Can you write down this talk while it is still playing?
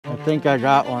think I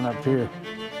got one up here.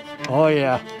 Oh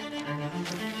yeah.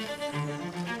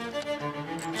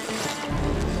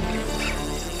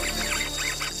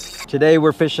 Today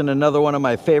we're fishing another one of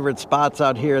my favorite spots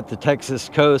out here at the Texas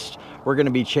coast. We're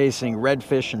gonna be chasing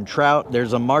redfish and trout.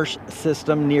 There's a marsh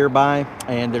system nearby,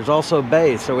 and there's also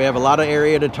bay, so we have a lot of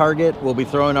area to target. We'll be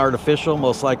throwing artificial,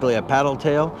 most likely a paddle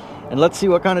tail, and let's see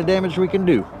what kind of damage we can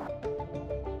do.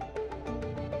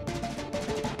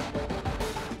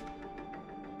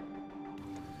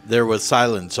 There was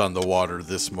silence on the water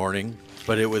this morning,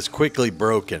 but it was quickly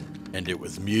broken, and it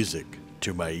was music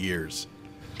to my ears.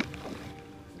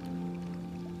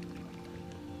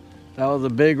 That was a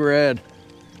big red.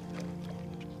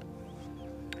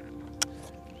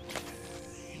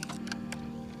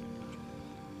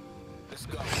 Let's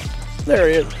go. There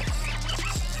he is.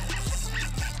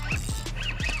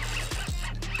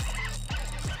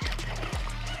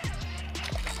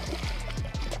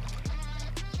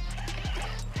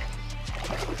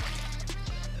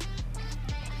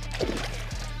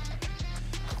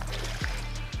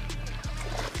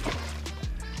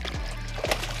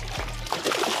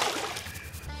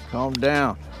 Calm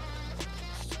down.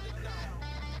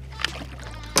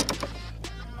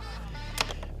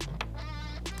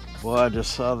 Boy, I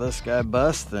just saw this guy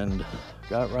bust and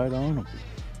got right on him.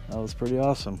 That was pretty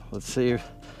awesome. Let's see if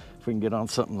we can get on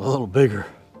something a little bigger.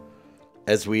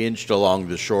 As we inched along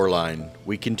the shoreline,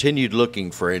 we continued looking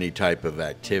for any type of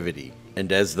activity.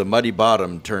 And as the muddy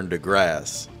bottom turned to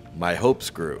grass, my hopes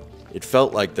grew. It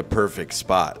felt like the perfect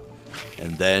spot.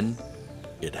 And then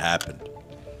it happened.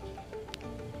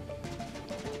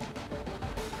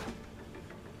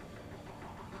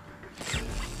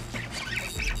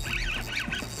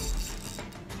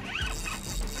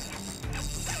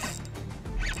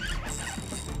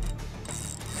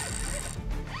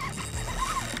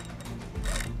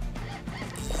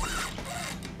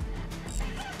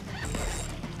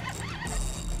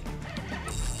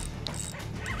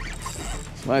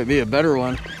 This might be a better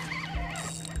one.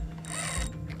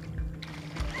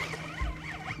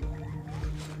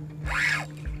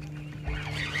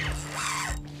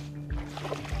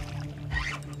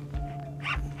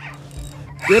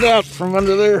 Get out from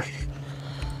under there.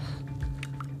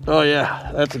 Oh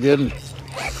yeah, that's a good one.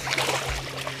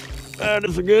 That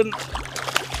is a good one.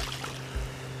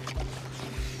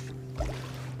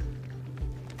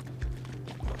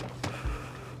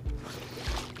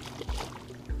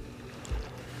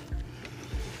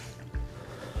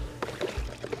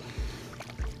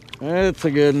 That's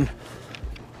a good one.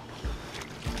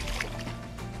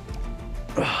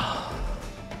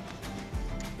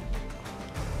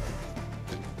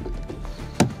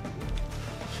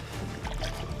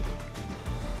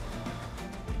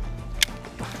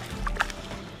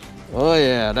 Oh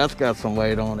yeah, that's got some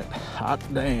weight on it. Hot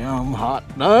damn, hot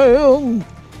damn.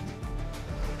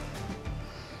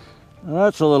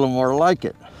 That's a little more like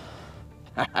it.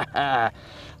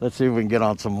 Let's see if we can get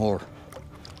on some more.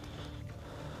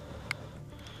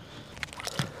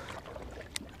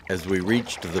 As we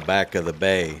reached the back of the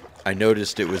bay, I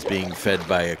noticed it was being fed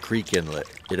by a creek inlet.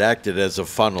 It acted as a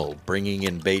funnel, bringing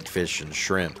in bait fish and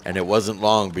shrimp, and it wasn't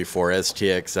long before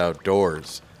STX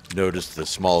Outdoors noticed the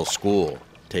small school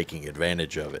taking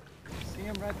advantage of it. See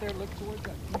him right there, look towards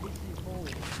that PVC pole.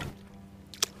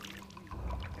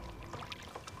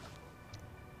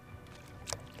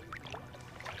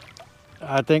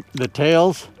 I think the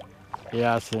tails,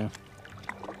 yeah, I see him.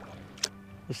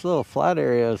 This little flat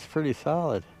area is pretty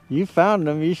solid. You found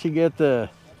them, you should get the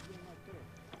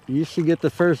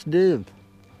first dib.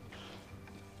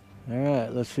 All right,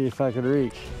 let's see if I could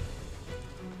reach.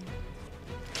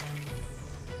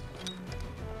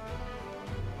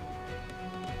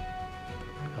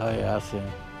 Oh yeah, I see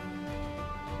him.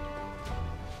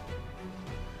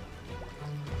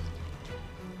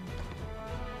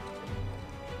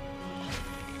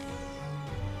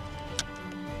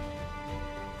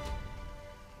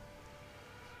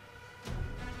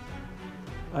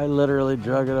 I literally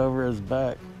drug it over his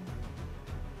back.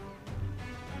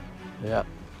 Yep.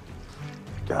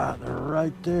 God, they're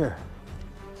right there.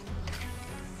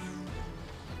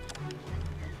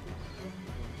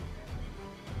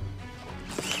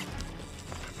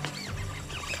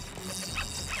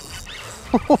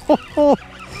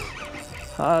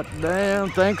 Hot damn,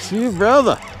 thanks to you,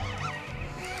 brother.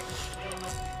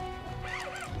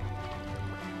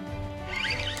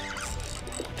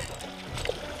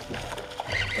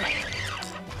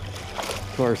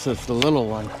 Of course, it's the little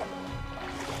one,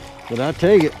 but I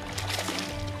take it.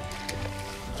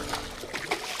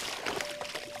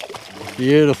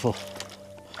 Beautiful.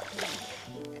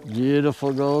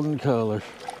 Beautiful golden color.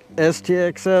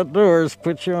 STX Outdoors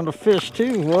put you on the fish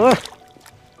too, boy.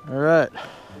 All right,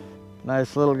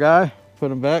 nice little guy.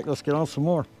 Put him back, let's get on some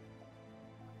more.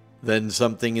 Then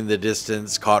something in the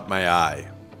distance caught my eye,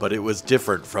 but it was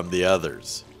different from the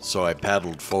others, so I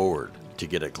paddled forward to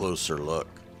get a closer look.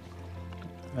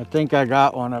 I think I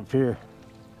got one up here.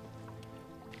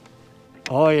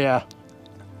 Oh yeah.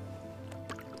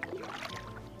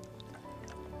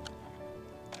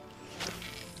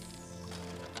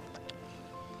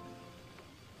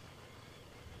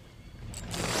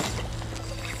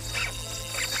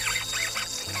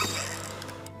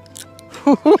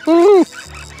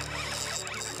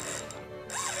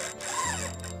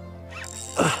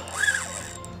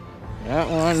 That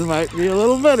one might be a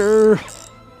little better.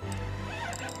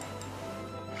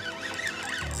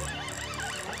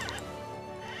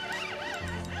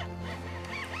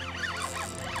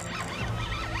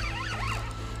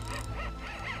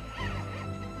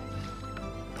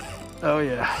 Oh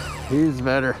yeah, he's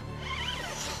better.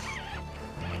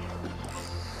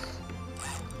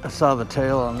 I saw the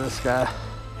tail on this guy.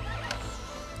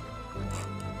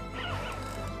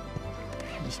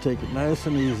 Just take it nice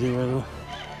and easy with him.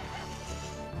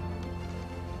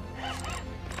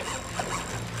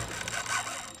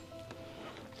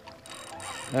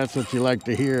 That's what you like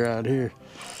to hear out here.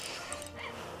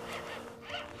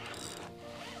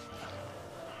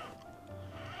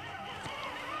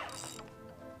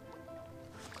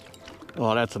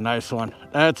 Oh, that's a nice one.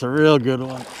 That's a real good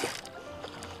one.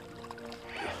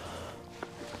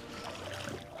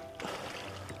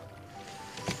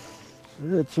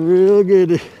 That's real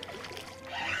good.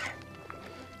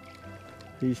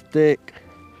 He's thick.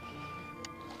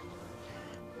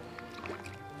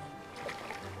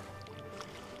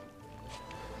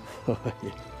 Oh,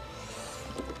 yeah.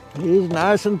 He's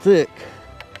nice and thick.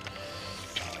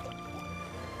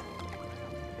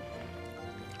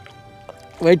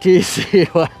 Wait till you see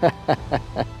what.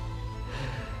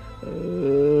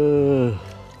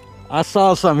 I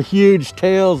saw some huge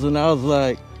tails and I was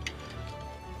like,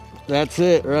 that's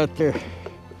it right there.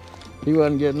 He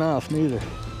wasn't getting off neither.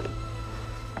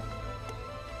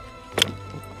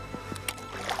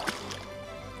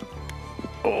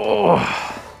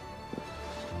 Oh.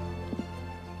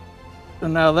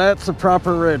 And now that's a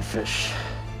proper redfish.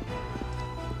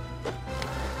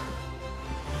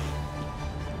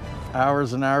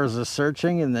 Hours and hours of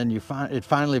searching, and then it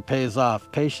finally pays off.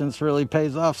 Patience really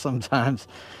pays off sometimes.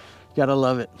 Gotta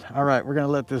love it. All right, we're gonna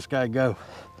let this guy go.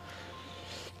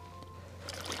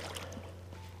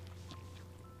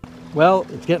 Well,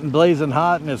 it's getting blazing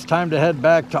hot and it's time to head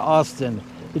back to Austin.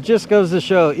 It just goes to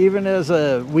show, even as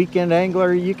a weekend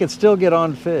angler, you can still get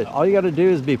on fish. All you gotta do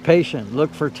is be patient.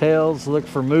 Look for tails, look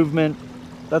for movement.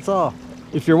 That's all.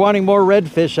 If you're wanting more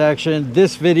redfish action,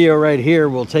 this video right here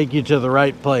will take you to the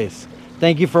right place.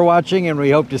 Thank you for watching, and we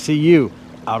hope to see you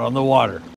out on the water.